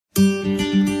Today,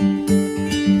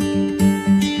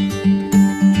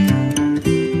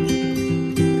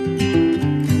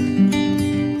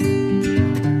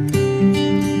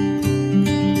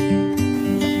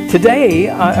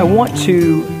 I want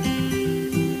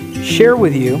to share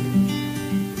with you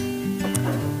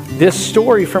this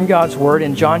story from God's Word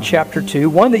in John chapter 2,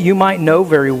 one that you might know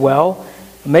very well,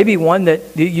 maybe one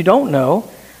that you don't know,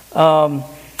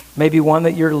 maybe one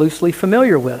that you're loosely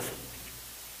familiar with.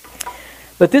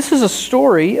 But this is a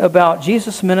story about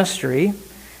Jesus' ministry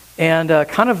and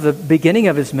kind of the beginning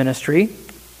of his ministry,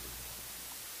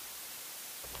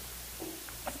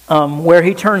 where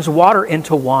he turns water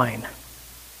into wine.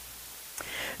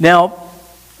 Now,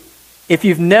 if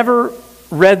you've never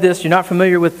read this, you're not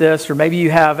familiar with this, or maybe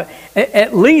you have,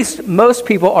 at least most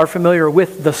people are familiar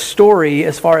with the story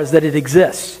as far as that it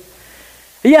exists.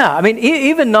 Yeah, I mean,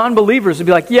 even non-believers would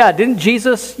be like, yeah, didn't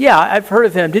Jesus, yeah, I've heard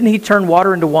of him. Didn't he turn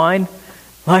water into wine?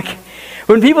 Like,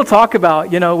 when people talk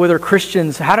about, whether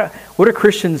Christians, what do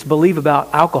Christians believe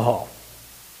about alcohol?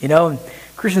 And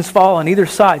Christians fall on either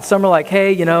side. Some are like,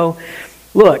 hey,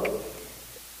 look,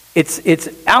 it's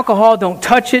alcohol, don't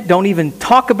touch it, don't even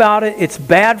talk about it, it's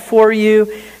bad for you.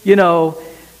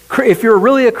 If you're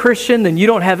really a Christian, then you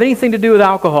don't have anything to do with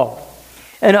alcohol.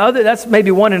 And that's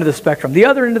maybe one end of the spectrum. The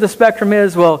other end of the spectrum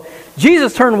is, well,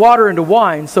 Jesus turned water into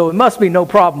wine, so it must be no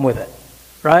problem with it,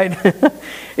 right?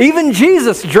 Even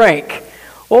Jesus drank.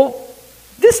 Well,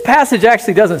 this passage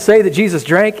actually doesn't say that Jesus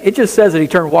drank, it just says that he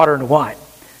turned water into wine.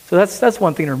 So that's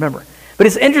one thing to remember. But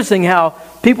it's interesting how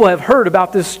people have heard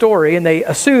about this story and they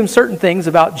assume certain things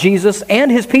about Jesus and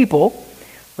his people,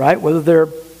 right? Whether they're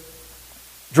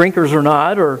drinkers or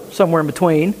not, or somewhere in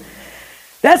between.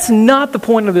 That's not the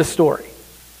point of this story.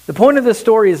 The point of this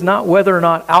story is not whether or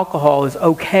not alcohol is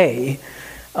okay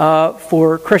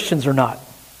for Christians or not.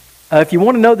 If you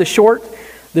want to know the short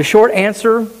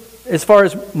answer, as far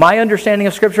as my understanding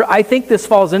of Scripture, I think this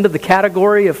falls into the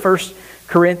category of 1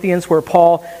 Corinthians, where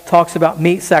Paul talks about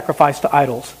meat sacrificed to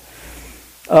idols.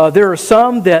 There are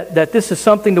some that this is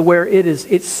something to where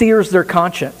it sears their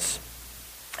conscience,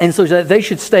 and so that they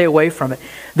should stay away from it.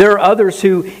 There are others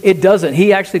who it doesn't.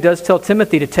 He actually does tell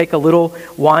Timothy to take a little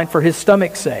wine for his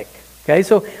stomach's sake. Okay,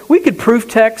 so we could proof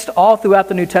text all throughout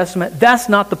the New Testament. That's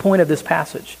not the point of this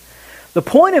passage. The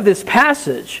point of this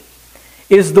passage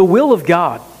is the will of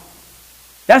God.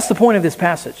 That's the point of this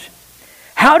passage.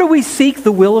 How do we seek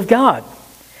the will of God?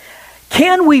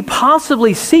 Can we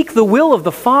possibly seek the will of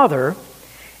the Father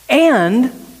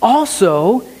and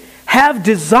also have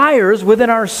desires within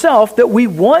ourselves that we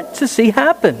want to see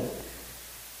happen?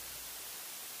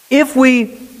 If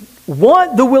we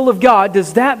want the will of God,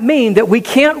 does that mean that we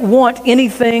can't want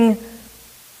anything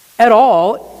at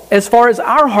all as far as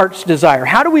our heart's desire?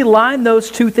 How do we line those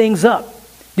two things up?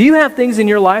 Do you have things in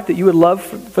your life that you would love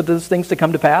for those things to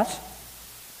come to pass?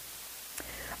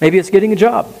 Maybe it's getting a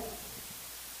job.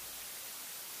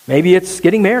 Maybe it's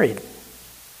getting married.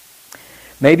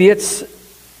 Maybe it's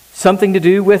something to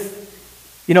do with,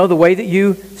 the way that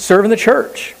you serve in the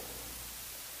church.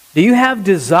 Do you have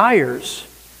desires?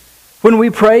 When we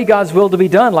pray God's will to be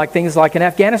done, like things like in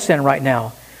Afghanistan right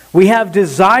now, we have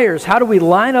desires. How do we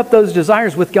line up those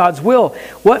desires with God's will?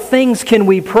 What things can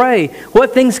we pray?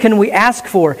 What things can we ask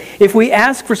for? If we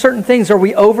ask for certain things, are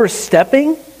we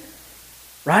overstepping?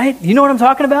 Right? You know what I'm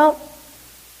talking about?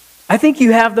 I think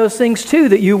you have those things too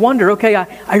that you wonder, okay,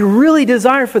 I really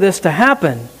desire for this to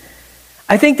happen.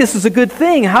 I think this is a good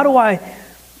thing. How do I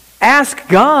ask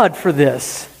God for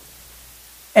this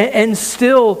and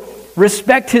still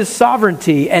respect His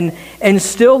sovereignty and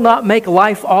still not make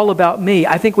life all about me?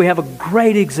 I think we have a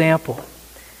great example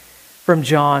from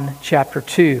John chapter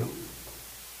 2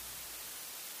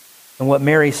 and what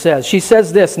Mary says. She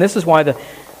says this, and this is why the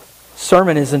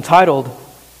sermon is entitled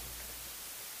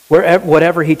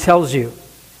Whatever He Tells You,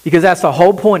 because that's the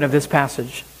whole point of this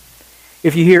passage.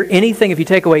 If you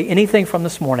take away anything from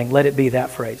this morning, let it be that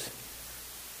phrase.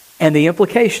 And the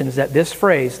implications that this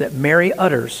phrase that Mary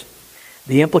utters,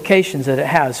 the implications that it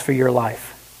has for your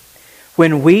life.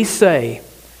 When we say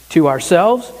to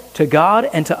ourselves, to God,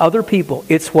 and to other people,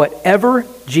 it's whatever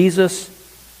Jesus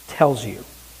tells you.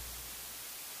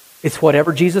 It's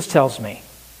whatever Jesus tells me.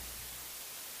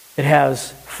 It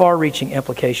has far-reaching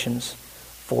implications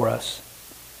for us.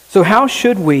 So how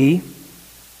should we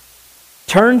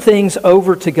turn things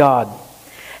over to God?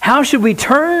 How should we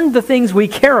turn the things we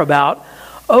care about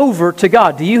over to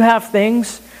God? Do you have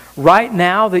things right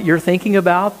now that you're thinking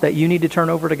about that you need to turn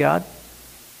over to God?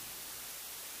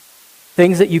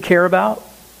 Things that you care about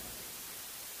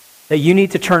that you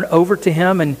need to turn over to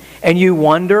Him, and you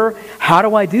wonder, how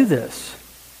do I do this?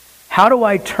 How do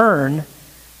I turn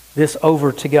this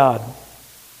over to God.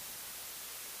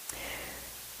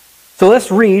 So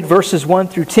let's read verses 1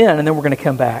 through 10, and then we're going to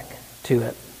come back to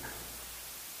it.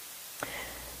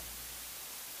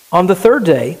 On the third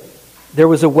day, there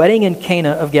was a wedding in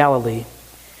Cana of Galilee,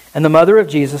 and the mother of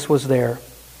Jesus was there.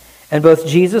 And both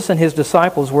Jesus and his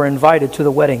disciples were invited to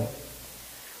the wedding.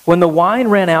 When the wine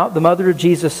ran out, the mother of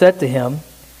Jesus said to him,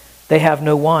 "They have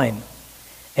no wine."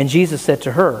 And Jesus said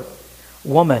to her,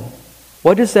 "Woman,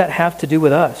 what does that have to do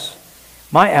with us?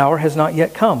 My hour has not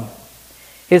yet come."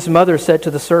 His mother said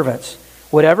to the servants,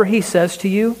 "Whatever he says to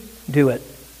you, do it."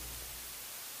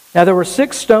 Now there were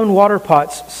 6 stone water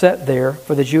pots set there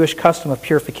for the Jewish custom of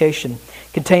purification,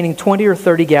 containing 20 or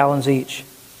 30 gallons each.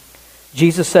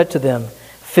 Jesus said to them,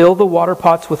 "Fill the water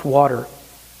pots with water."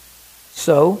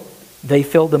 So they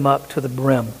filled them up to the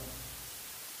brim.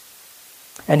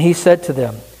 And he said to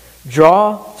them,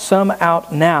 "Draw some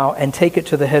out now and take it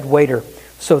to the head waiter."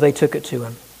 So they took it to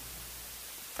him.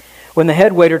 When the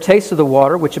head waiter tasted the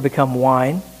water, which had become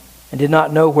wine, and did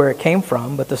not know where it came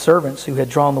from, but the servants who had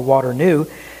drawn the water knew,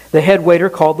 the head waiter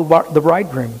called the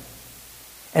bridegroom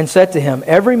and said to him,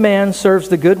 "Every man serves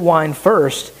the good wine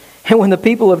first, and when the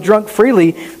people have drunk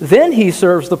freely, then he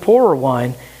serves the poorer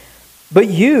wine. But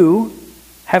you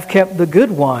have kept the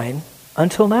good wine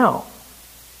until now."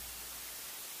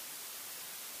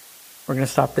 We're going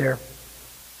to stop there.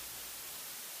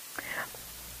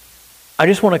 I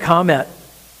just want to comment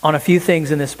on a few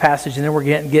things in this passage, and then we're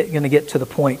going to get to the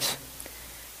points.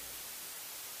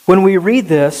 When we read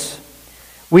this,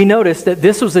 we notice that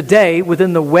this was a day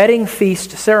within the wedding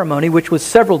feast ceremony, which was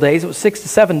several days. It was 6 to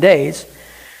 7 days.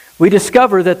 We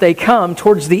discover that they come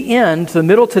towards the end, the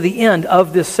middle to the end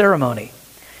of this ceremony.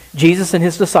 Jesus and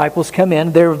his disciples come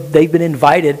in. They've been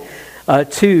invited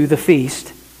to the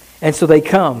feast, and so they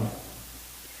come.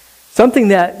 Something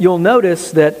that you'll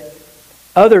notice that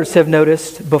others have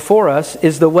noticed before us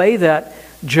is the way that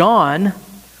John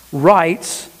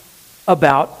writes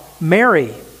about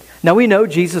Mary. Now we know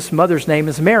Jesus' mother's name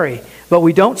is Mary, but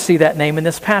we don't see that name in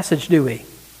this passage, do we?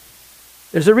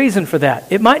 There's a reason for that.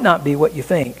 It might not be what you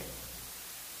think.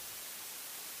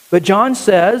 But John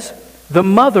says the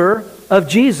mother of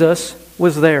Jesus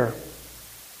was there.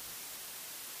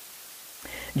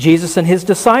 Jesus and his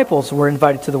disciples were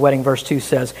invited to the wedding, verse 2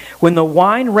 says. When the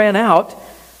wine ran out,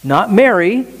 not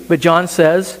Mary, but John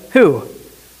says, who?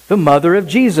 The mother of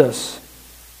Jesus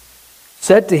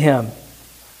said to him,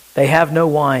 "They have no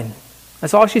wine."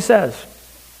 That's all she says.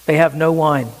 They have no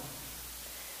wine.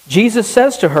 Jesus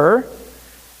says to her,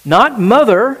 not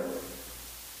mother,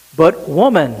 but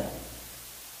woman.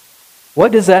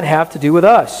 What does that have to do with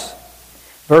us?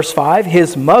 Verse 5,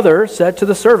 his mother said to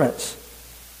the servants.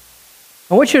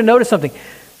 I want you to notice something.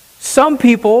 Some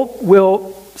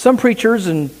preachers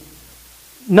and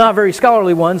not very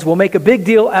scholarly ones will make a big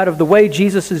deal out of the way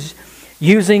Jesus is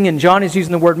using, and John is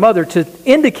using the word mother to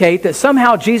indicate that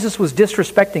somehow Jesus was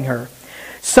disrespecting her.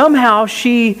 Somehow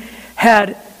she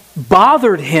had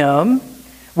bothered him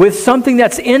with something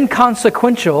that's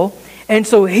inconsequential, and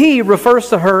so he refers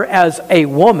to her as a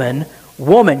woman,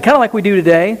 kind of like we do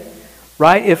today,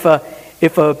 right?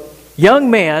 If a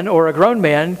young man or a grown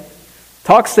man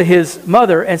talks to his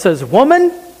mother and says,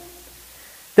 "Woman,"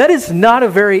 that is not a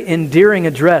very endearing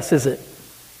address, is it?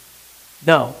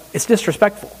 No, it's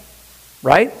disrespectful,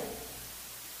 right?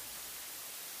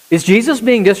 Is Jesus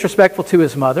being disrespectful to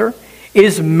his mother?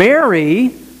 Is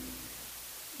Mary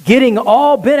getting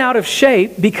all bent out of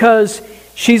shape because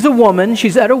she's a woman,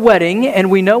 she's at a wedding,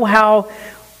 and we know how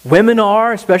women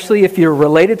are, especially if you're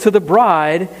related to the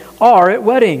bride, are at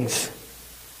weddings,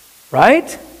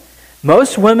 right?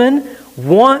 Most women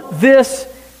want this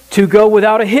to go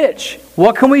without a hitch.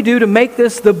 What can we do to make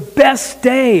this the best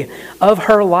day of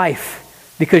her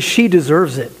life? Because she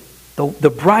deserves it.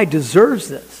 The bride deserves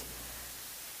this.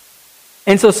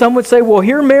 And so some would say, well,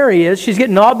 here Mary is. She's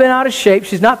getting all bent out of shape.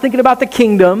 She's not thinking about the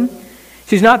kingdom.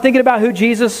 She's not thinking about who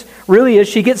Jesus really is.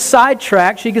 She gets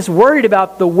sidetracked. She gets worried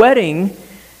about the wedding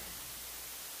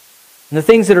and the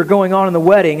things that are going on in the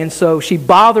wedding. And so she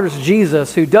bothers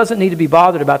Jesus, who doesn't need to be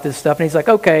bothered about this stuff. And he's like,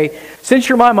 okay, since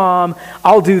you're my mom,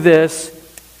 I'll do this.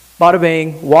 Bada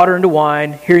bing, water into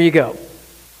wine. Here you go.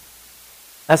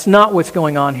 That's not what's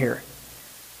going on here.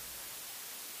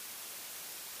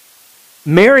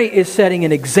 Mary is setting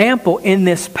an example in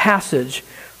this passage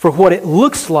for what it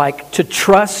looks like to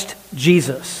trust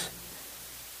Jesus.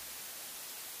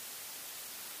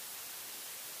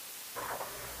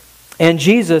 And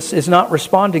Jesus is not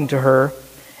responding to her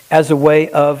as a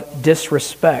way of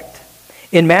disrespect.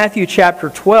 In Matthew chapter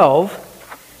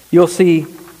 12, you'll see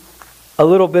a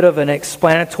little bit of an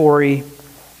explanatory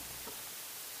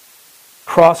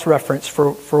cross-reference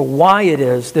for why it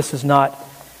is this is not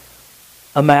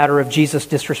a matter of Jesus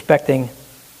disrespecting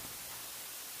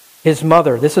his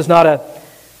mother. This is not a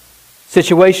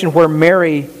situation where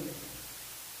Mary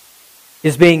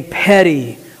is being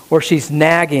petty or she's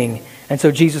nagging, and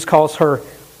so Jesus calls her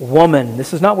woman.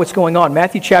 This is not what's going on.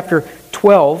 Matthew chapter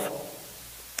 12,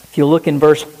 if you look in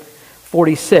verse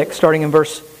 46, starting in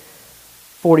verse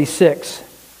 46,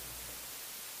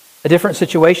 a different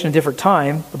situation, a different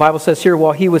time. The Bible says here,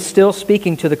 while he was still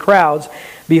speaking to the crowds,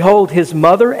 behold, his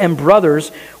mother and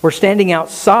brothers were standing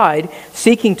outside,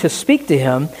 seeking to speak to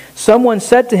him. Someone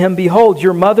said to him, behold,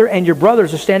 your mother and your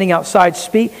brothers are standing outside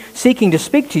seeking to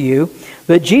speak to you.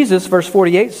 But Jesus, verse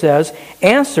 48 says,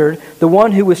 answered the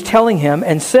one who was telling him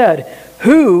and said,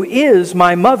 who is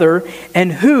my mother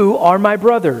and who are my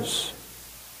brothers?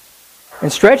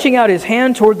 And stretching out his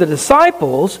hand toward the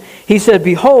disciples, he said,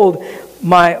 behold,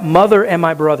 my mother and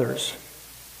my brothers.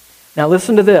 Now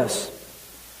listen to this.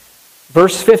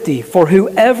 Verse 50, for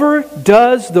whoever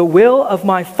does the will of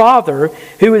my Father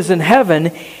who is in heaven,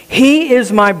 he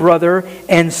is my brother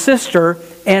and sister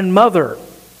and mother.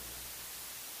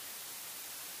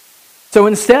 So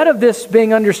instead of this being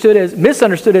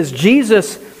misunderstood as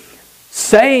Jesus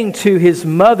saying to his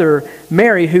mother,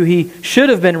 Mary, who he should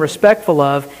have been respectful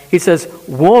of, he says,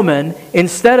 woman.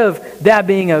 Instead of that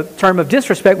being a term of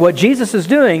disrespect, what Jesus is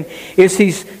doing is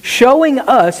he's showing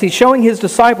his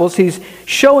disciples, he's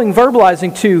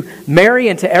verbalizing to Mary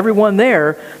and to everyone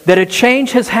there that a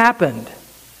change has happened.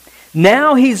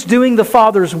 Now he's doing the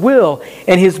Father's will,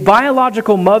 and his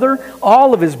biological mother,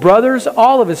 all of his brothers,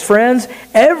 all of his friends,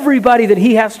 everybody that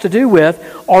he has to do with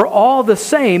are all the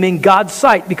same in God's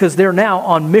sight because they're now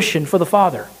on mission for the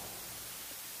Father.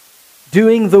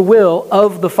 Doing the will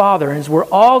of the Father. And as we're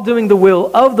all doing the will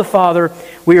of the Father,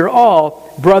 we are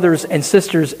all brothers and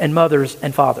sisters and mothers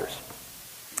and fathers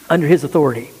under his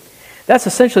authority. That's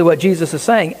essentially what Jesus is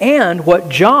saying and what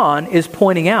John is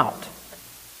pointing out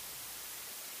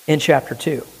in chapter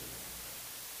 2.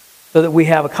 So that we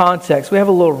have a context, we have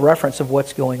a little reference of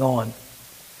what's going on.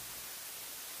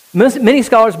 Many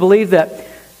scholars believe that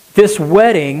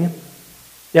weddings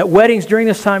during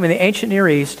this time in the ancient Near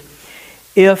East,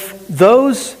 if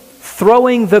those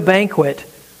throwing the banquet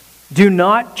do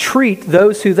not treat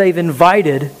those who they've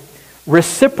invited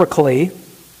reciprocally,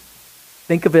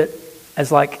 think of it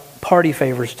as like party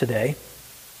favors today,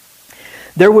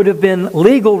 there would have been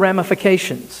legal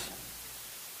ramifications.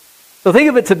 So think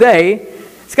of it today,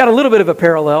 it's got a little bit of a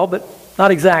parallel, but not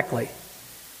exactly.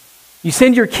 You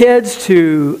send your kids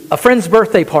to a friend's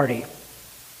birthday party,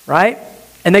 right?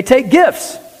 And they take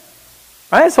gifts,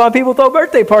 right? That's why people throw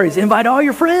birthday parties. Invite all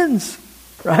your friends,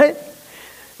 right?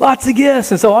 Lots of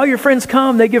gifts. And so all your friends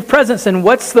come, they give presents. And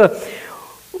what's the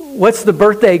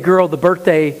birthday girl, the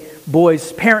birthday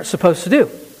boy's parents supposed to do?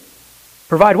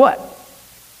 Provide what?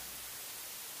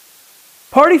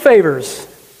 Party favors,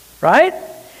 right?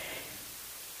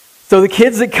 So the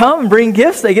kids that come and bring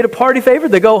gifts, they get a party favor,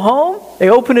 they go home, they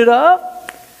open it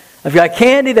up, they've got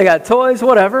candy, they got toys,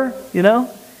 whatever, you know.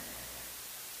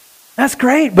 That's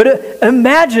great, but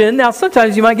imagine, now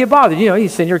sometimes you might get bothered. You know, you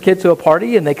send your kid to a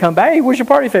party and they come back, hey, where's your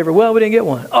party favor? Well, we didn't get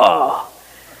one. Oh,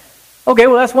 okay,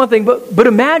 well that's one thing, but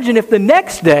imagine if the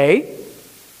next day,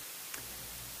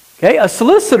 okay, a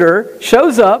solicitor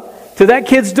shows up to that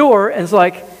kid's door and is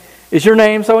like, is your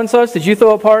name so-and-so? Did you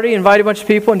throw a party, invite a bunch of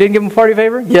people, and didn't give them a party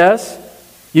favor? Yes.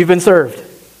 You've been served.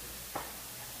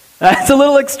 That's a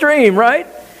little extreme, right?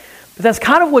 But that's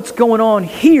kind of what's going on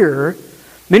here.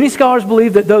 Many scholars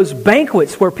believe that those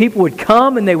banquets where people would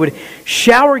come and they would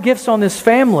shower gifts on this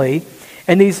family,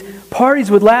 and these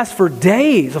parties would last for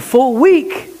days, a full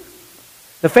week.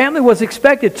 The family was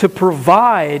expected to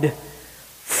provide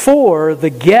for the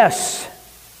guests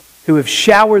who have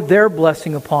showered their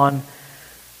blessing upon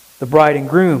the bride and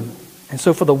groom. And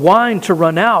so for the wine to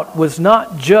run out was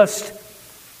not just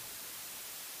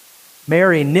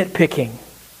Mary nitpicking.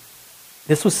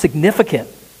 This was significant.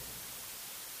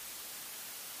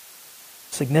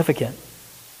 Significant.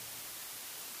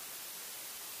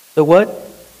 So what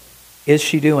is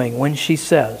she doing when she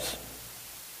says,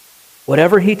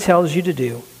 whatever he tells you to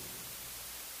do,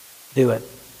 do it?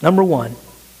 Number one,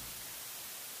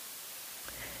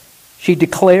 she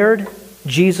declared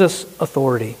Jesus'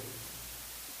 authority.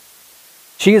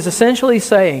 She is essentially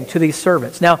saying to these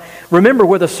servants. Now, remember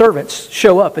where the servants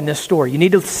show up in this story. You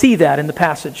need to see that in the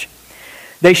passage.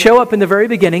 They show up in the very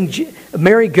beginning.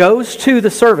 Mary goes to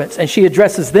the servants and she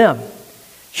addresses them.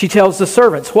 She tells the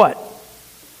servants what?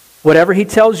 Whatever he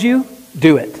tells you,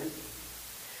 do it.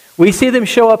 We see them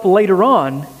show up later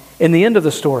on in the end of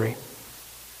the story.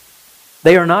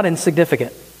 They are not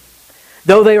insignificant.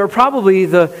 Though they are probably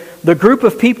the group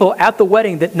of people at the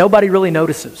wedding that nobody really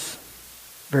notices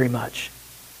very much.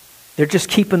 They're just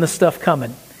keeping the stuff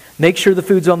coming. Make sure the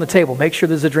food's on the table. Make sure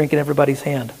there's a drink in everybody's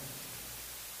hand.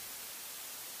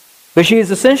 But she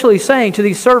is essentially saying to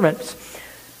these servants,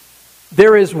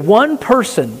 there is one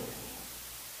person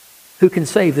who can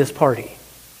save this party.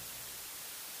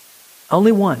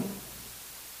 Only one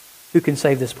who can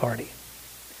save this party.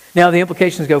 Now, the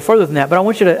implications go further than that, but I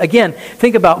want you to, again,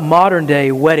 think about modern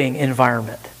day wedding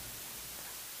environment.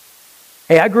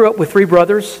 Hey, I grew up with 3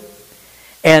 brothers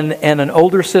and an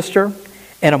older sister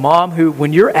and a mom who,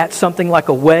 when you're at something like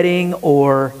a wedding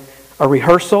or a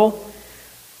rehearsal,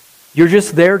 you're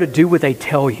just there to do what they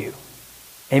tell you.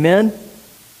 Amen?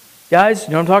 Guys,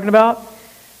 you know what I'm talking about?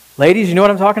 Ladies, you know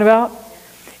what I'm talking about?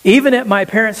 Even at my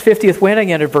parents' 50th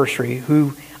wedding anniversary,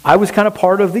 who I was kind of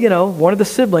part of, one of the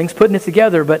siblings putting it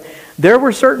together, but there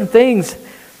were certain things.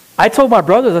 I told my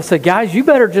brothers, I said, guys, you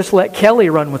better just let Kelly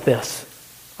run with this,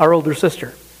 our older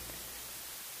sister.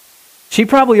 She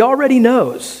probably already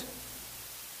knows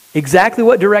exactly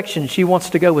what direction she wants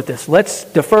to go with this. Let's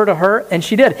defer to her, and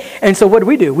she did. And so what did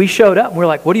we do? We showed up, and we're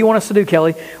like, what do you want us to do,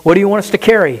 Kelly? What do you want us to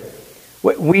carry?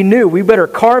 We knew we better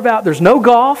carve out. There's no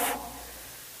golf.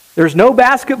 There's no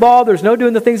basketball. There's no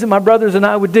doing the things that my brothers and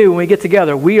I would do when we get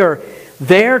together. We are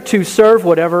there to serve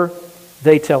whatever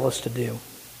they tell us to do.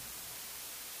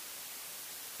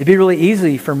 It'd be really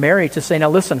easy for Mary to say, now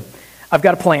listen, I've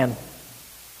got a plan.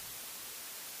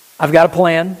 I've got a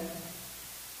plan.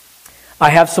 I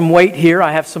have some weight here.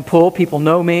 I have some pull. People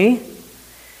know me.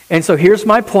 And so here's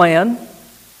my plan.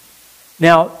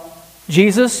 Now,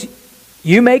 Jesus,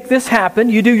 you make this happen.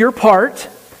 You do your part.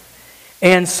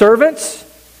 And servants,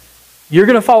 you're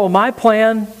going to follow my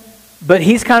plan, but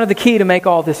he's kind of the key to make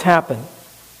all this happen.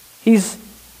 He's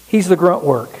the grunt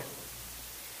work.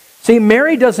 See,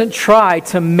 Mary doesn't try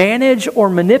to manage or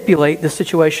manipulate the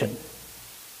situation.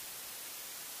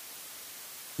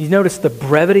 You notice the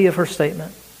brevity of her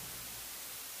statement?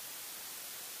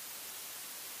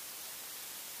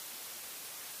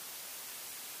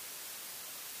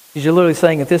 She's literally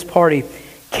saying that this party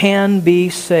can be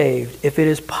saved. If it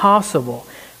is possible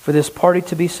for this party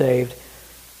to be saved,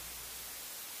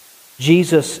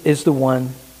 Jesus is the one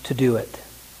to do it.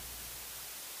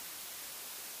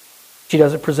 She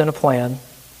doesn't present a plan.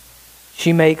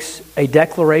 She makes a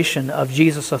declaration of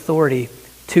Jesus' authority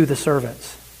to the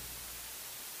servants.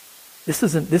 This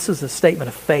is a statement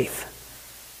of faith.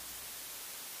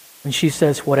 And she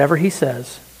says, whatever he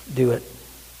says, do it.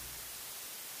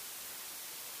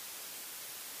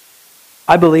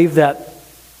 I believe that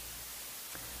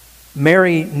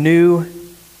Mary knew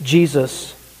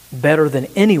Jesus better than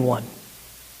anyone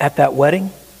at that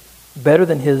wedding, better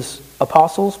than his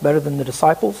apostles, better than the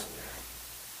disciples.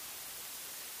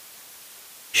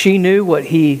 She knew what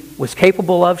he was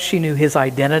capable of. She knew his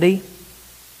identity.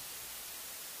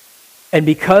 And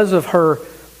because of her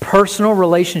personal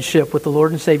relationship with the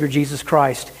Lord and Savior Jesus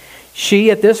Christ,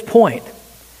 she at this point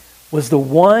was the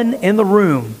one in the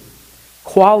room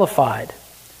qualified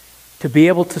to be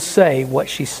able to say what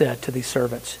she said to these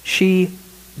servants. She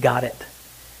got it.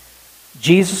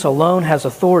 Jesus alone has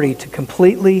authority to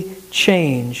completely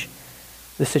change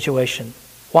the situation.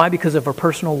 Why? Because of her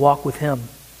personal walk with him.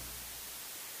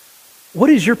 What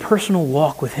does your personal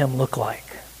walk with him look like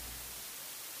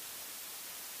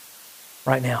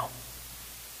right now?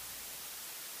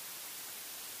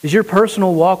 Is your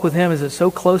personal walk with him, is it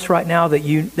so close right now that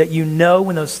you know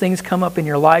when those things come up in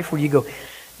your life where you go,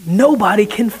 nobody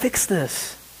can fix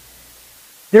this.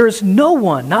 There is no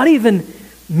one, not even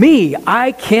me.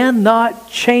 I cannot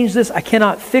change this. I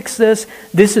cannot fix this.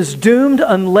 This is doomed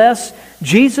unless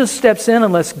Jesus steps in,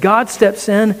 unless God steps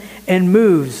in and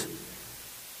moves.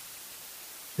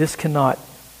 This cannot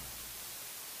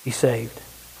be saved.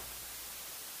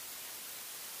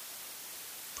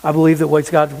 I believe that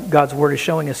what God's Word is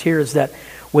showing us here is that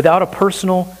without a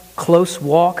personal, close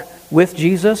walk with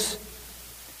Jesus,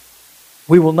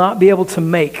 we will not be able to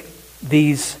make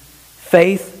these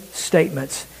faith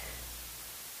statements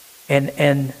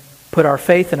and put our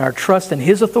faith and our trust in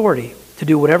his authority to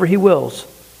do whatever he wills.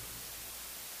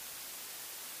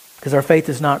 Because our faith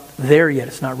is not there yet.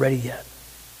 It's not ready yet.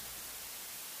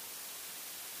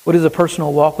 What does a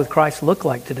personal walk with Christ look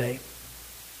like today?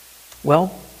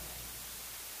 Well,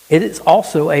 it is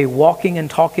also a walking and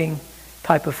talking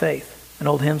type of faith. An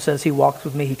old hymn says, he walks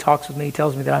with me, he talks with me, he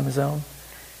tells me that I'm his own.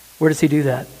 Where does he do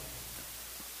that?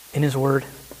 In his Word.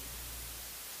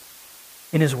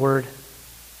 In his Word.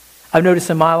 I've noticed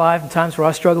in my life, in times where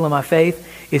I struggle in my faith,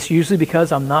 it's usually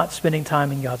because I'm not spending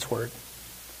time in God's Word.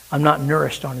 I'm not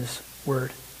nourished on his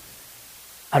Word.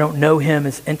 I don't know him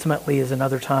as intimately as in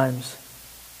other times.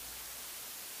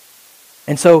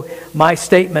 And so my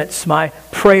statements, my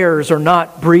prayers are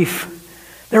not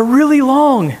brief. They're really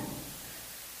long.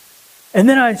 And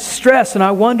then I stress and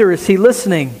I wonder, is he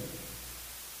listening?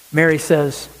 Mary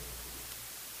says,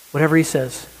 whatever he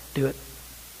says, do it.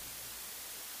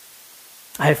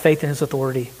 I have faith in his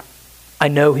authority. I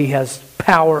know he has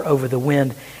power over the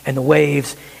wind and the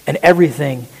waves and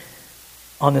everything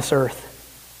on this earth.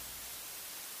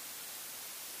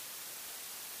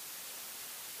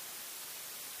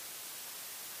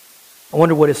 I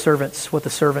wonder what the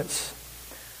servants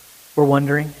were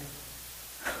wondering.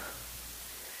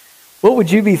 What would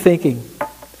you be thinking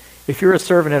if you're a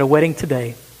servant at a wedding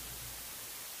today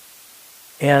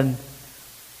and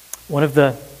one of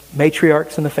the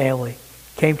matriarchs in the family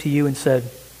came to you and said,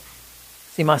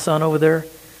 see my son over there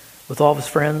with all of his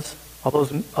friends,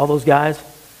 all those guys?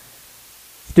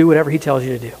 Do whatever he tells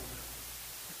you to do.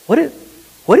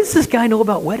 What does this guy know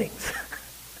about weddings?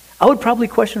 I would probably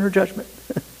question her judgment.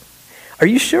 Are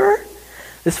you sure?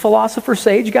 This philosopher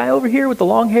sage guy over here with the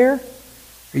long hair?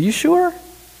 Are you sure?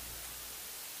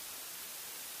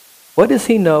 What does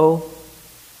he know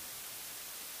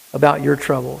about your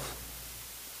troubles,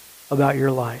 about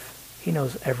your life? He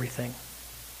knows everything.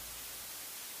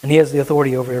 And he has the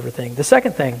authority over everything. The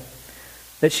second thing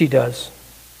that she does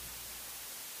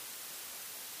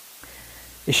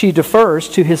is she defers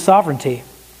to his sovereignty.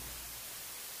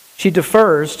 She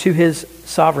defers to his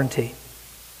sovereignty.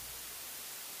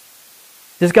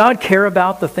 Does God care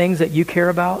about the things that you care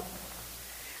about?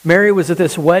 Mary was at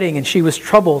this wedding and she was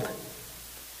troubled.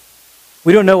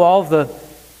 We don't know all of the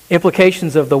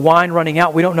implications of the wine running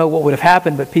out. We don't know what would have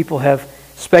happened, but people have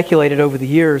speculated over the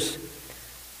years,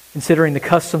 considering the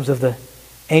customs of the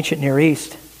ancient Near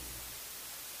East.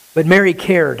 But Mary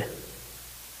cared.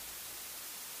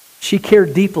 She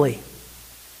cared deeply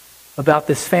about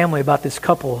this family, about this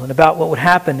couple, and about what would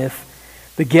happen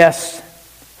if the guests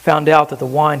found out that the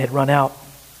wine had run out.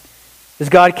 Does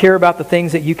God care about the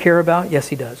things that you care about? Yes,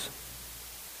 he does.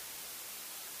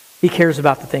 He cares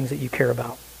about the things that you care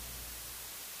about.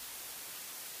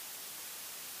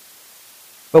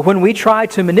 But when we try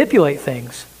to manipulate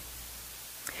things,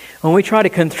 when we try to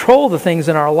control the things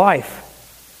in our life,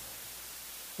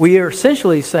 we are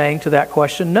essentially saying to that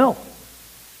question, no,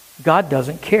 God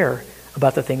doesn't care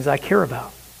about the things I care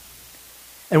about.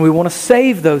 And we want to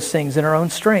save those things in our own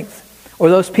strength, or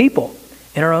those people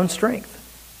in our own strength.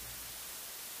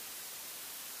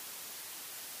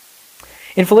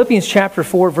 In Philippians chapter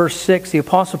 4, verse 6, the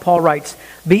Apostle Paul writes,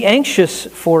 "Be anxious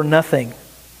for nothing,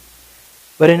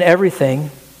 but in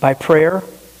everything, by prayer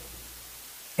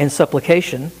and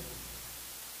supplication,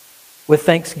 with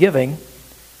thanksgiving,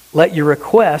 let your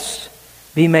requests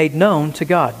be made known to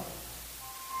God."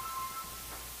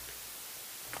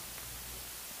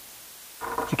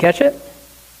 Did you catch it?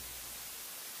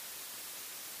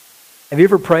 Have you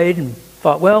ever prayed and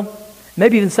thought, well,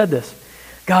 maybe even said this,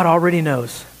 God already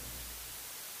knows.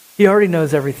 He already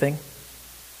knows everything.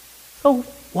 So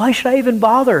why should I even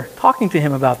bother talking to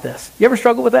him about this? You ever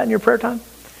struggle with that in your prayer time?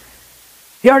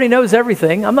 He already knows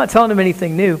everything. I'm not telling him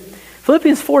anything new.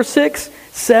 Philippians 4:6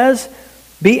 says,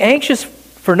 "Be anxious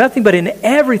for nothing, but in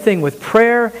everything with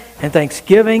prayer and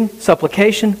thanksgiving,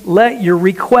 supplication, let your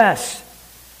requests."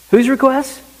 Whose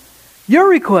requests? Your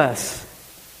requests.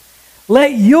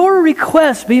 Let your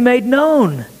requests be made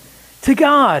known to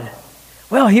God.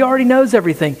 Well, he already knows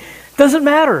everything. Doesn't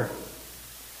matter.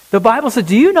 The Bible says,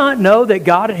 do you not know that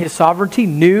God in his sovereignty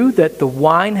knew that the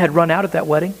wine had run out at that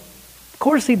wedding? Of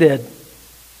course he did.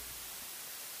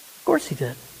 Of course he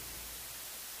did.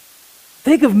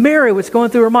 Think of Mary, what's going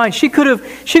through her mind. She could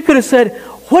have said,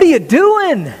 what are you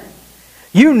doing?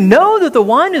 You know that the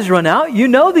wine has run out. You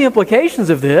know the implications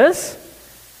of this.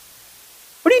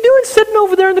 What are you doing sitting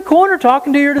over there in the corner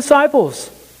talking to your disciples?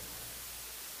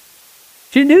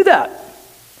 She didn't do that.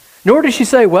 Nor did she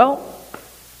say, well,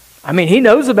 I mean, he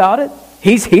knows about it.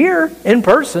 He's here in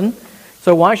person.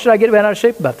 So why should I get bent out of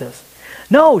shape about this?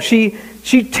 No, she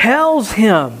tells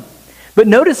him. But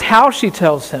notice how she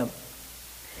tells him.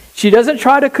 She doesn't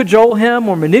try to cajole him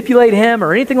or manipulate him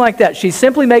or anything like that. She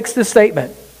simply makes this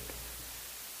statement.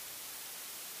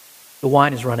 The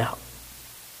wine has run out.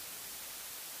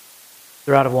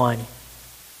 They're out of wine.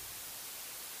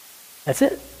 That's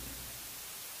it.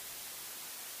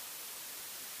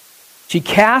 She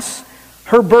casts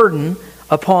her burden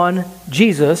upon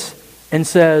Jesus and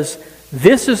says,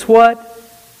 this is what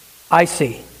I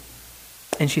see.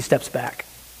 And she steps back.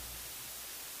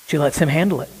 She lets him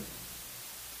handle it.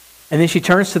 And then she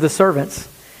turns to the servants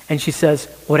and she says,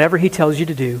 whatever he tells you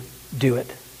to do, do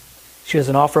it. She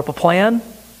doesn't offer up a plan.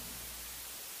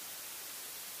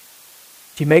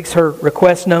 She makes her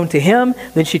request known to him.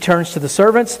 Then she turns to the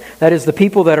servants, that is the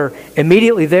people that are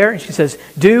immediately there, and she says,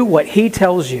 do what he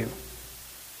tells you.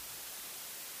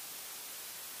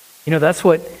 You know, that's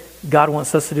what God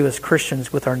wants us to do as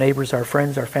Christians with our neighbors, our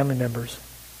friends, our family members.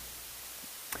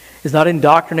 Is not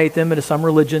indoctrinate them into some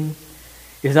religion.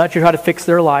 Is not to try to fix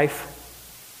their life.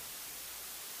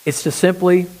 It's to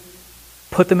simply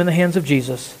put them in the hands of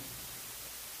Jesus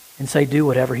and say, do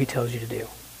whatever he tells you to do.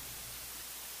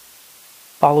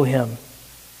 Follow him.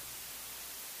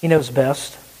 He knows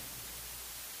best.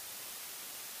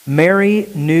 Mary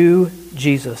knew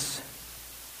Jesus.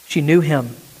 She knew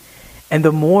him. And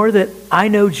the more that I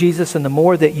know Jesus and the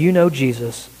more that you know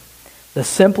Jesus, the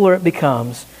simpler it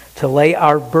becomes to lay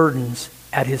our burdens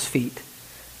at his feet.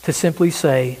 To simply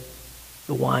say,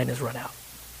 the wine has run out.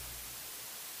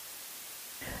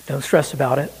 Don't stress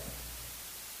about it.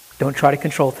 Don't try to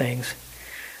control things.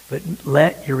 But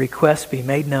let your requests be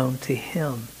made known to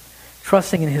him,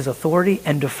 trusting in his authority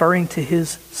and deferring to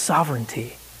his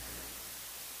sovereignty.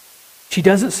 She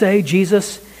doesn't say,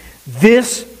 Jesus,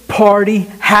 this party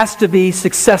has to be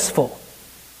successful.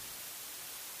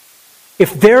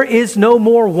 If there is no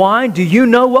more wine, do you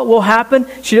know what will happen?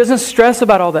 She doesn't stress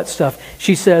about all that stuff.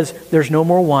 She says, there's no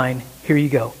more wine. Here you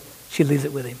go. She leaves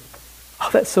it with him. Oh,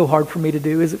 that's so hard for me to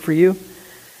do. Is it for you?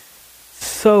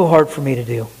 So hard for me to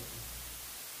do.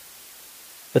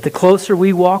 But the closer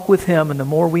we walk with him and the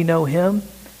more we know him,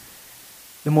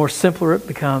 the more simple it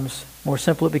becomes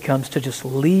to just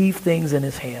leave things in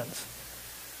his hands.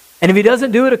 And if he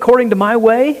doesn't do it according to my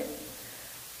way,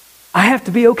 I have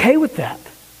to be okay with that.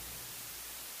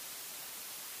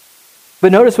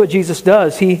 But notice what Jesus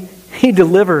does. He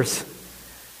delivers.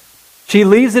 She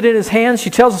leaves it in his hands. She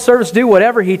tells the servants to do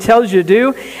whatever he tells you to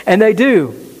do, and they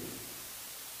do.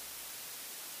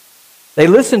 They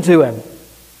listen to him.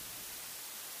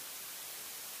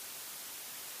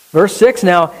 Verse 6,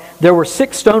 now there were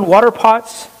 6 stone water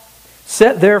pots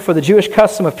set there for the Jewish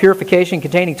custom of purification,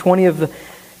 containing 20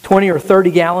 or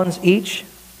 30 gallons each.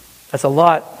 That's a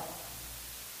lot.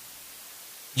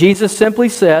 Jesus simply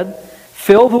said,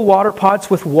 fill the water pots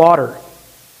with water.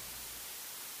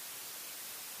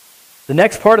 The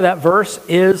next part of that verse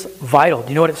is vital. Do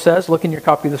you know what it says? Look in your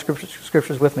copy of the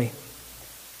scriptures with me.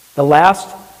 The last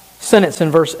sentence in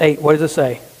verse 8, what does it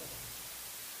say?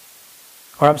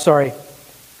 Or I'm sorry,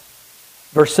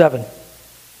 verse 7.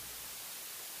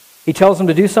 He tells them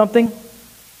to do something,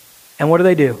 and what do?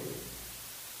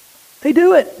 They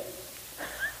do it.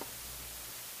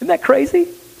 Isn't that crazy?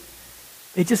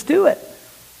 They just do it.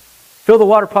 Fill the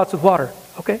water pots with water.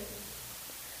 Okay.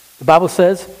 The Bible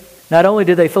says, not only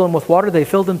did they fill them with water, they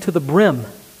filled them to the brim,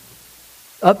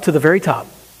 up to the very top.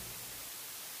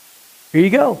 Here you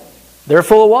go. They're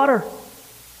full of water.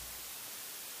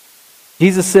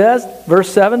 Jesus says, verse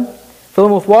 7, fill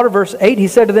them with water. Verse 8, he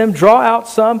said to them, draw out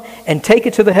some and take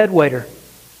it to the head waiter.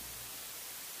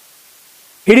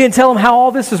 He didn't tell them how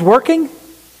all this is working.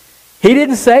 He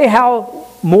didn't say how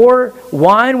more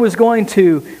wine was going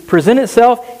to present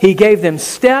itself. He gave them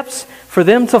steps for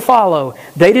them to follow.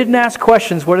 They didn't ask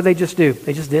questions. What did they just do?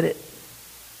 They just did it.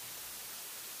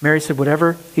 Mary said,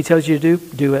 whatever he tells you to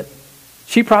do it.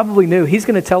 She probably knew he's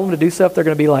going to tell them to do stuff. They're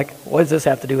going to be like, what does this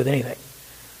have to do with anything?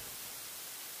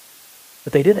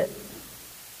 But they did it.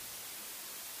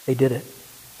 They did it.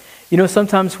 You know,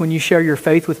 sometimes when you share your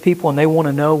faith with people and they want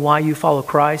to know why you follow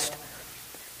Christ,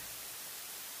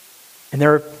 and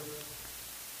they're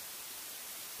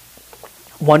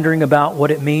wondering about what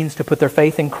it means to put their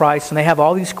faith in Christ, and they have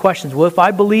all these questions. Well, if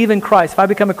I believe in Christ, if I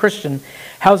become a Christian,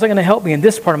 how is that going to help me in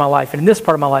this part of my life and in this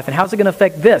part of my life? And how is it going to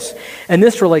affect this and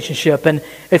this relationship and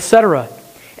etc.?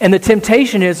 And the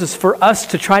temptation is for us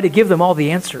to try to give them all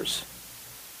the answers.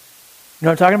 You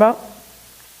know what I'm talking about?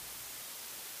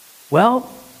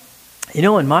 Well, you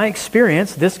know, in my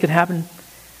experience, this could happen.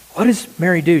 What does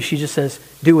Mary do? She just says,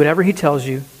 do whatever he tells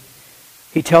you.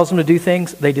 He tells them to do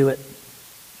things, they do it.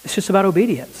 It's just about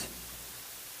obedience.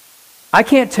 I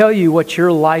can't tell you what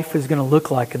your life is going to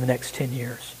look like in the next 10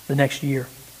 years, the next year.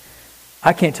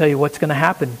 I can't tell you what's going to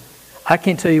happen. I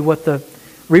can't tell you what the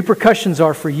repercussions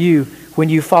are for you when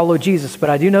you follow Jesus. But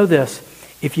I do know this.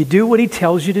 If you do what he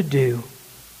tells you to do,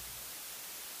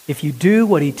 if you do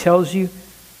what he tells you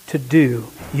to do,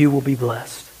 you will be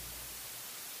blessed.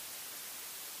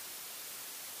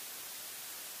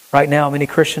 Right now, many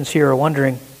Christians here are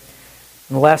wondering,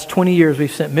 in the last 20 years,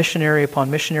 we've sent missionary upon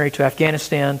missionary to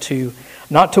Afghanistan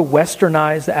not to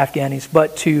westernize the Afghanis,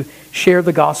 but to share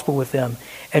the gospel with them.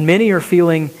 And many are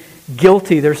feeling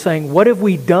guilty. They're saying, what have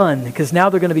we done? Because now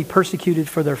they're going to be persecuted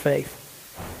for their faith.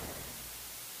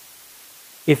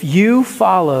 If you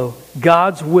follow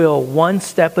God's will one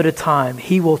step at a time,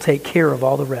 He will take care of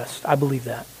all the rest. I believe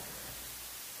that.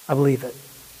 I believe it.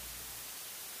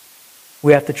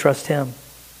 We have to trust Him.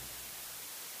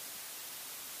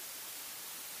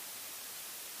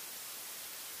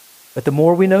 But the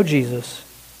more we know Jesus,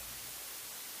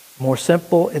 the more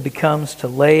simple it becomes to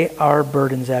lay our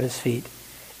burdens at His feet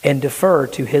and defer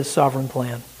to His sovereign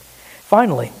plan.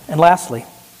 Finally, and lastly,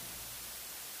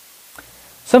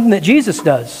 something that Jesus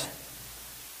does.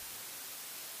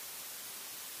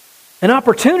 An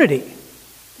opportunity.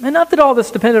 And not that all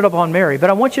this depended upon Mary, but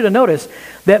I want you to notice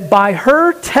that by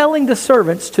her telling the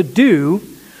servants to do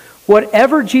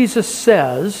whatever Jesus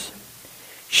says,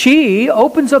 she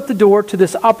opens up the door to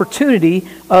this opportunity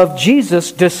of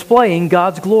Jesus displaying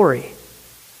God's glory.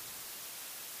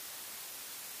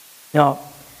 Now,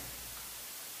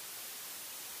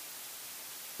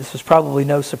 this was probably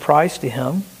no surprise to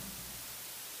him,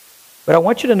 but I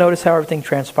want you to notice how everything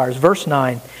transpires. Verse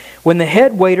 9, when the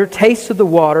head waiter tasted the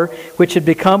water which had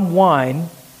become wine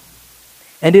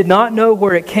and did not know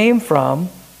where it came from,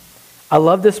 I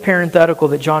love this parenthetical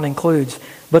that John includes,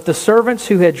 but the servants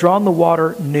who had drawn the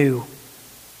water knew.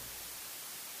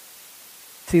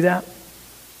 See that?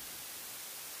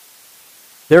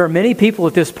 There are many people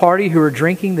at this party who are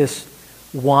drinking this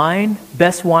wine,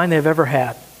 best wine they've ever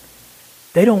had.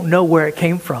 They don't know where it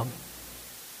came from.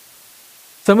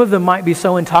 Some of them might be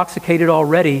so intoxicated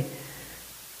already,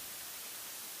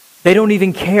 they don't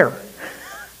even care.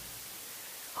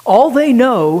 All they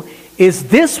know is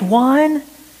this wine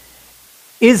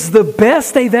is the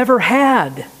best they've ever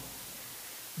had.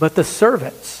 But the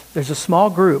servants, there's a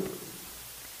small group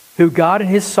who God in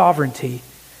His sovereignty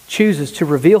chooses to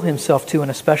reveal Himself to in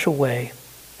a special way.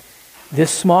 This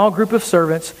small group of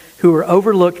servants who are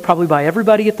overlooked probably by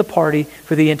everybody at the party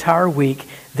for the entire week,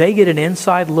 they get an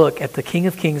inside look at the King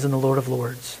of Kings and the Lord of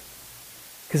Lords.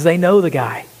 Because they know the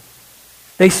guy.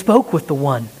 They spoke with the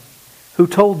one who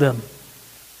told them,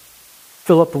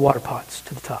 fill up the water pots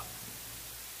to the top.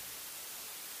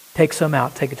 Take some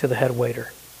out, take it to the head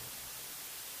waiter.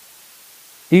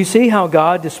 Do you see how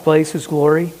God displays His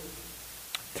glory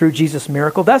through Jesus'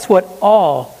 miracle? That's what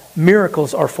all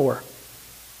miracles are for.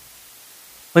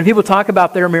 When people talk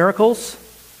about their miracles,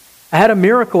 I had a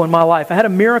miracle in my life. I had a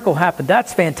miracle happen.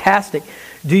 That's fantastic.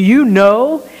 Do you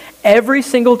know every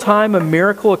single time a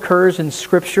miracle occurs in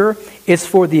Scripture, it's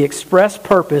for the express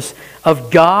purpose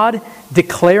of God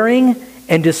declaring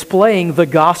and displaying the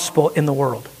gospel in the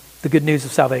world, the good news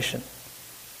of salvation.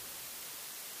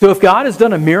 So if God has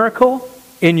done a miracle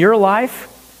in your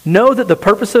life, know that the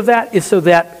purpose of that is so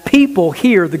that people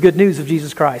hear the good news of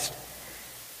Jesus Christ.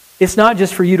 It's not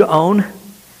just for you to own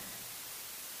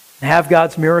and have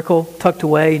God's miracle tucked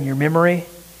away in your memory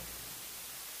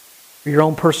for your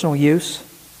own personal use.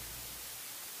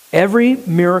 Every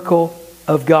miracle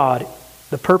of God,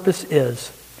 the purpose is,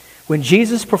 when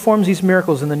Jesus performs these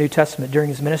miracles in the New Testament during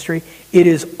His ministry, it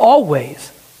is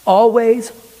always,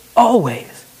 always,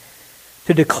 always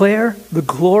to declare the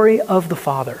glory of the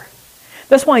Father.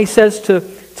 That's why He says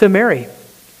to Mary,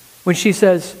 when she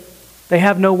says, they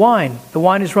have no wine, the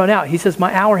wine has run out, He says,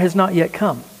 my hour has not yet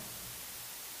come.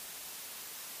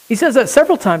 He says that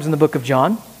several times in the book of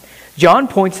John. John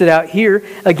points it out here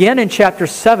again in chapter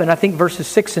 7, I think verses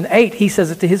 6 and 8. He says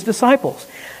it to His disciples.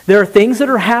 There are things that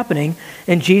are happening,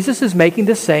 and Jesus is making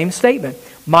the same statement.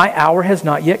 My hour has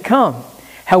not yet come.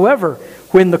 However,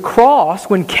 when the cross,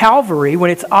 when Calvary,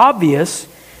 when it's obvious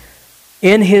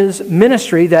in His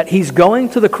ministry that He's going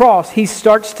to the cross, He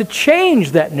starts to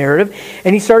change that narrative,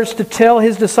 and He starts to tell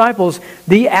His disciples,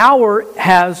 the hour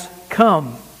has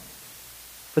come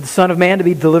for the Son of Man to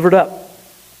be delivered up.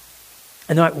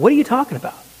 And they're like, what are you talking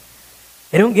about?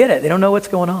 They don't get it. They don't know what's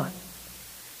going on.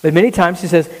 But many times He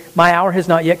says, my hour has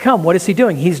not yet come. What is He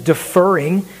doing? He's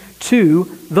deferring to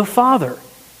the Father.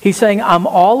 He's saying, I'm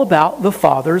all about the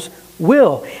Father's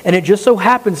will. And it just so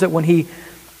happens that when He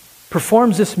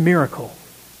performs this miracle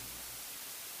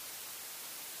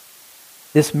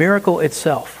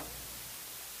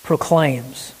itself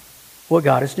proclaims what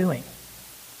God is doing.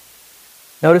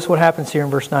 Notice what happens here in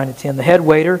verse 9 to 10. The head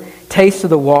waiter tasted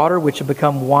the water which had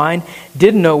become wine,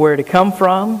 didn't know where it had come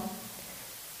from.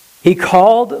 He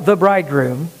called the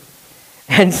bridegroom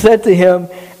and said to him,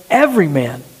 every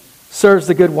man serves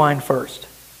the good wine first.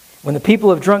 When the people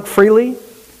have drunk freely,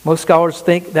 most scholars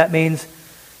think that means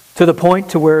to the point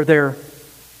to where they're a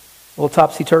little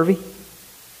topsy-turvy.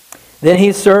 Then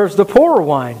he serves the poorer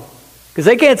wine because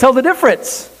they can't tell the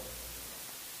difference.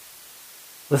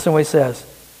 Listen to what he says.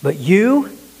 But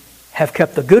you have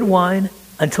kept the good wine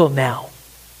until now.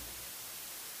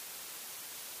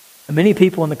 And many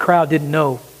people in the crowd didn't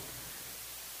know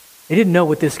They didn't know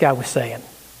what this guy was saying.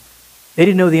 They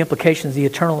didn't know the implications, the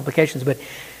eternal implications, but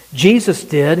Jesus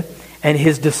did, and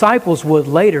his disciples would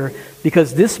later,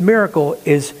 because this miracle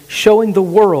is showing the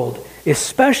world,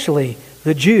 especially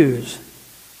the Jews,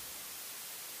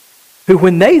 who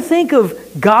when they think of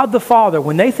God the Father,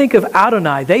 when they think of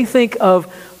Adonai, they think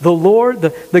of the Lord,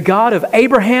 the God of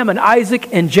Abraham and Isaac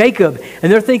and Jacob,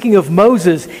 and they're thinking of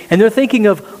Moses, and they're thinking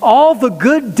of all the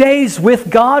good days with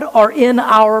God are in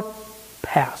our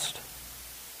past.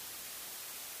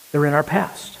 They're in our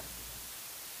past.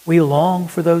 We long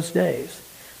for those days.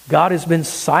 God has been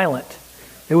silent.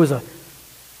 There was a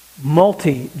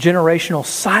multi-generational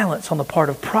silence on the part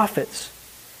of prophets.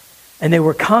 And they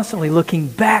were constantly looking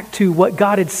back to what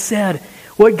God had said,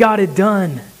 what God had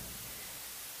done.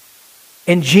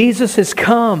 And Jesus has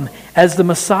come as the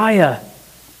Messiah.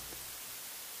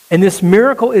 And this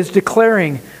miracle is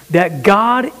declaring that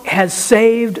God has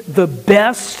saved the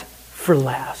best for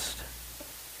last.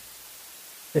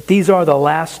 That these are the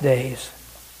last days.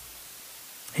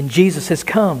 And Jesus has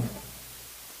come.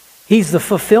 He's the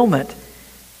fulfillment.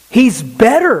 He's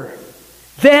better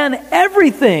than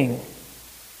everything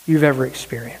you've ever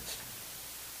experienced.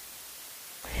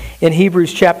 In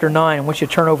Hebrews chapter 9, I want you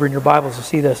to turn over in your Bibles to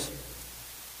see this.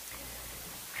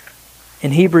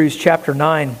 In Hebrews chapter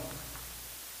 9,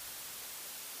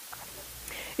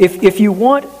 if you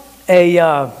want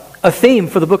a theme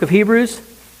for the book of Hebrews,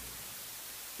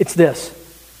 it's this: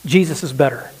 Jesus is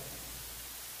better.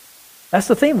 That's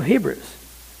the theme of Hebrews.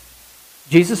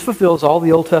 Jesus fulfills all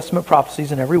the Old Testament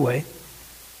prophecies in every way.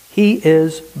 He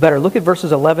is better. Look at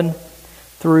verses 11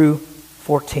 through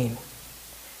 14.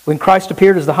 When Christ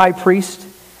appeared as the high priest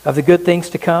of the good things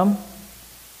to come,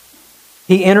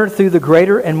 he entered through the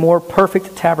greater and more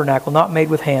perfect tabernacle, not made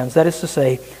with hands, that is to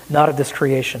say, not of this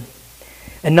creation,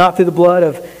 and not through the blood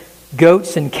of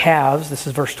goats and calves, this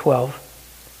is verse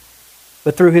 12,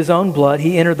 but through his own blood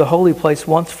he entered the holy place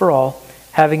once for all,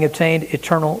 having obtained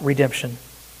eternal redemption.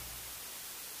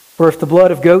 For if the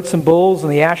blood of goats and bulls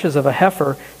and the ashes of a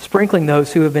heifer, sprinkling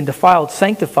those who have been defiled,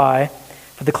 sanctify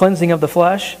for the cleansing of the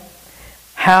flesh,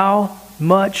 how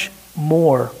much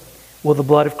more will the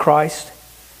blood of Christ,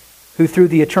 who through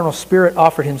the eternal Spirit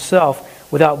offered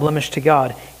himself without blemish to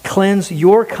God, cleanse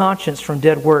your conscience from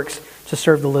dead works to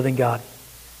serve the living God?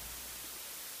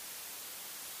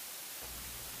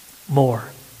 More,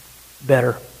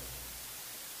 better.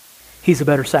 He's a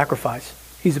better sacrifice.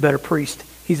 He's a better priest.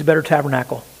 He's a better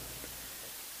tabernacle.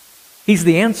 He's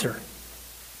the answer.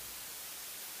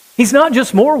 He's not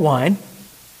just more wine.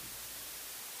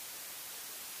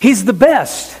 He's the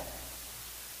best.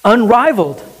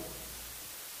 Unrivaled.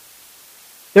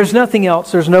 There's nothing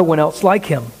else. There's no one else like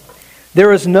him.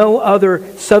 There is no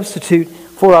other substitute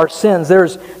for our sins.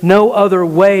 There's no other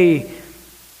way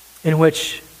in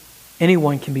which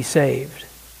anyone can be saved.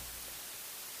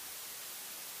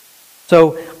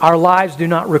 So our lives do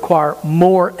not require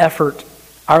more effort.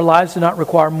 Our lives do not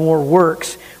require more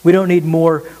works. We don't need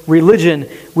more religion.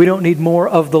 We don't need more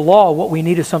of the law. What we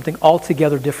need is something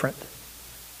altogether different.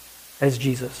 As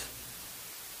Jesus,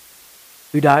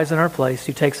 who dies in our place,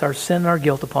 who takes our sin and our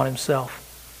guilt upon himself,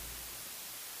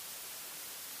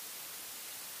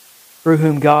 through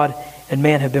whom God and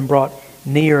man have been brought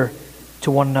near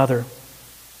to one another.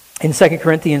 In 2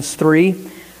 Corinthians 3,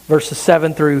 verses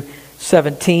 7 through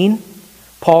 17,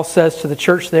 Paul says to the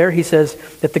church there, he says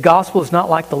that the gospel is not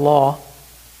like the law.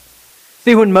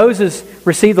 See, when Moses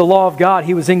received the law of God,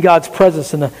 he was in God's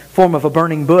presence in the form of a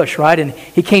burning bush, right? And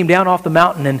he came down off the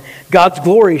mountain and God's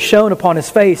glory shone upon his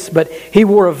face, but he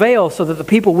wore a veil so that the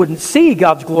people wouldn't see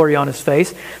God's glory on his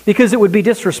face, because it would be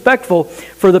disrespectful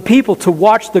for the people to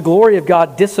watch the glory of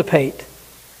God dissipate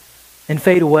and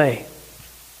fade away.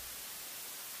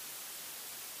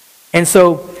 And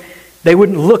so they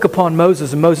wouldn't look upon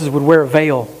Moses, and Moses would wear a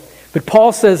veil. But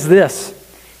Paul says this.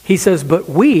 He says, but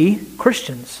we,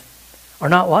 Christians, are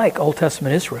not like Old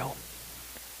Testament Israel.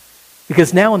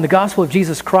 Because now in the gospel of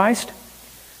Jesus Christ,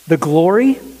 the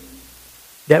glory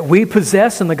that we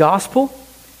possess in the gospel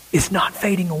is not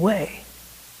fading away.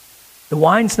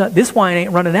 This wine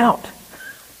ain't running out.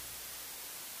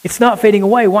 It's not fading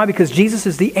away. Why? Because Jesus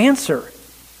is the answer.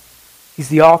 He's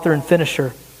the author and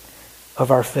finisher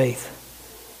of our faith.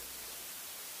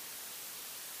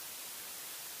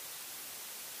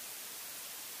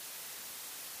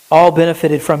 All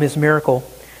benefited from his miracle,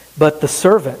 but the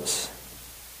servants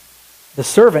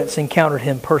encountered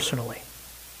him personally.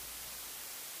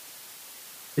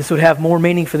 This would have more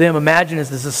meaning for them. Imagine as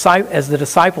the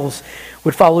disciples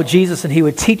would follow Jesus and he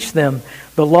would teach them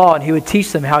the law, and he would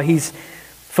teach them how he's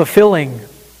fulfilling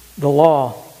the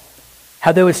law.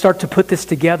 How they would start to put this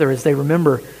together as they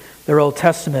remember their Old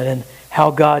Testament and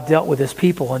how God dealt with his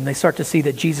people, and they start to see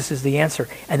that Jesus is the answer,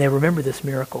 and they remember this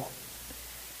miracle.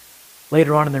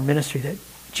 Later on in their ministry, that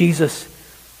Jesus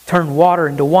turned water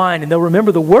into wine, and they'll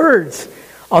remember the words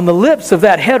on the lips of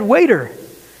that head waiter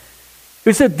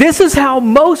who said, "This is how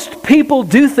most people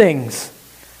do things.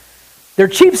 They're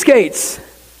cheapskates.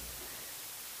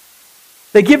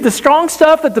 They give the strong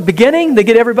stuff at the beginning, they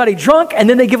get everybody drunk, and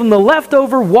then they give them the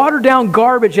leftover, watered down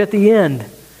garbage at the end.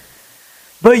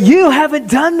 But you haven't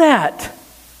done that."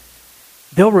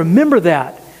 They'll remember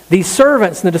that. These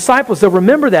servants and the disciples, they'll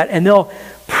remember that, and they'll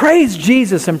praise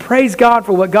Jesus and praise God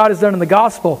for what God has done in the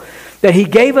gospel, that he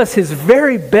gave us his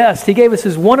very best. He gave us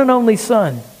his one and only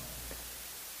Son.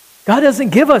 God doesn't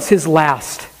give us his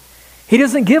last. He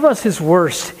doesn't give us his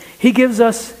worst. He gives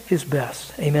us his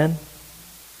best. Amen?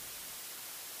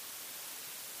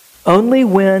 Only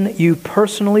when you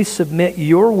personally submit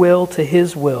your will to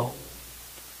his will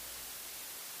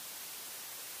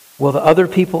will the other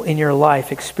people in your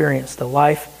life experience the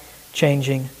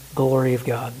life-changing glory of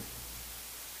God.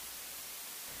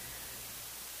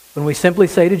 When we simply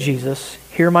say to Jesus,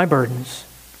 "Here are my burdens,"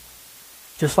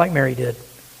 just like Mary did,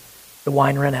 the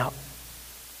wine ran out.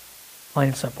 Plain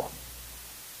and simple.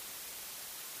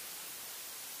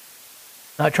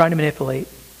 Not trying to manipulate,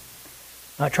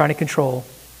 not trying to control,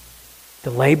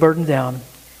 to lay burden down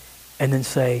and then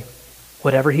say,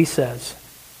 whatever he says,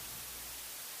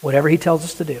 whatever he tells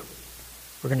us to do,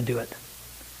 we're going to do it.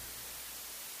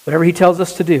 Whatever he tells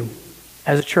us to do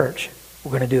as a church,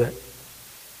 we're going to do it.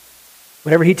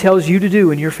 Whatever he tells you to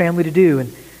do and your family to do,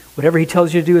 and whatever he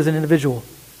tells you to do as an individual,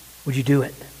 would you do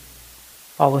it?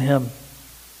 Follow him.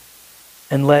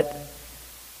 And let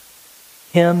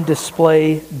him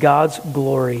display God's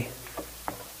glory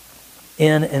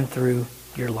in and through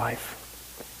your life.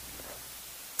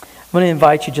 I'm going to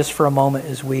invite you just for a moment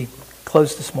as we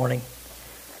close this morning.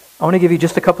 I want to give you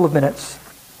just a couple of minutes.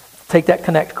 Take that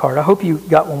Connect card. I hope you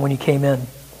got one when you came in.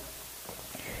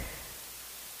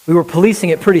 We were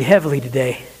policing it pretty heavily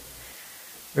today.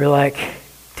 We were like,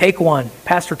 take one.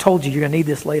 Pastor told you you're going to need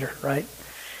this later, right?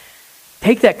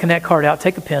 Take that Connect card out.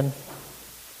 Take a pen.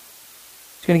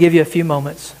 It's going to give you a few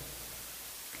moments.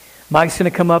 Mike's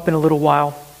going to come up in a little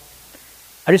while.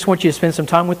 I just want you to spend some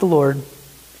time with the Lord.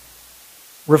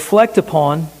 Reflect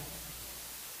upon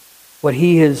what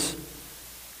he has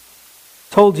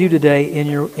told you today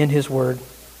in his word.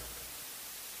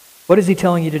 What is he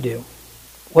telling you to do?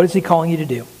 What is he calling you to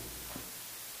do?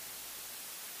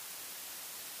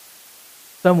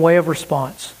 Some way of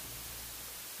response.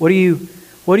 What do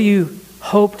you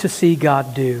hope to see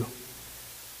God do?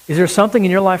 Is there something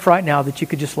in your life right now that you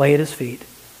could just lay at his feet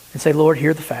and say, Lord,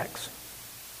 here are the facts.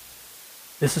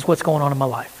 This is what's going on in my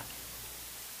life.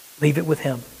 Leave it with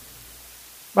him.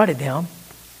 Write it down.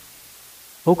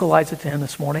 Vocalize it to him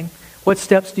this morning. What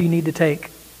steps do you need to take?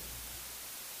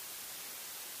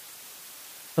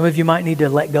 Some of you might need to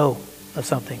let go of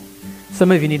something.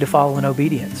 Some of you need to follow in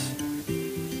obedience.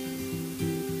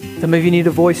 Some of you need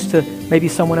a voice to maybe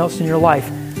someone else in your life.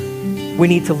 We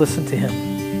need to listen to him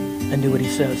and do what he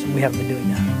says, and we haven't been doing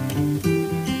that.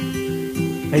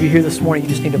 Maybe here this morning you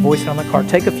just need to voice it on the card.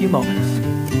 Take a few moments.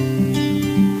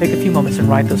 Take a few moments and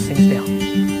write those things down.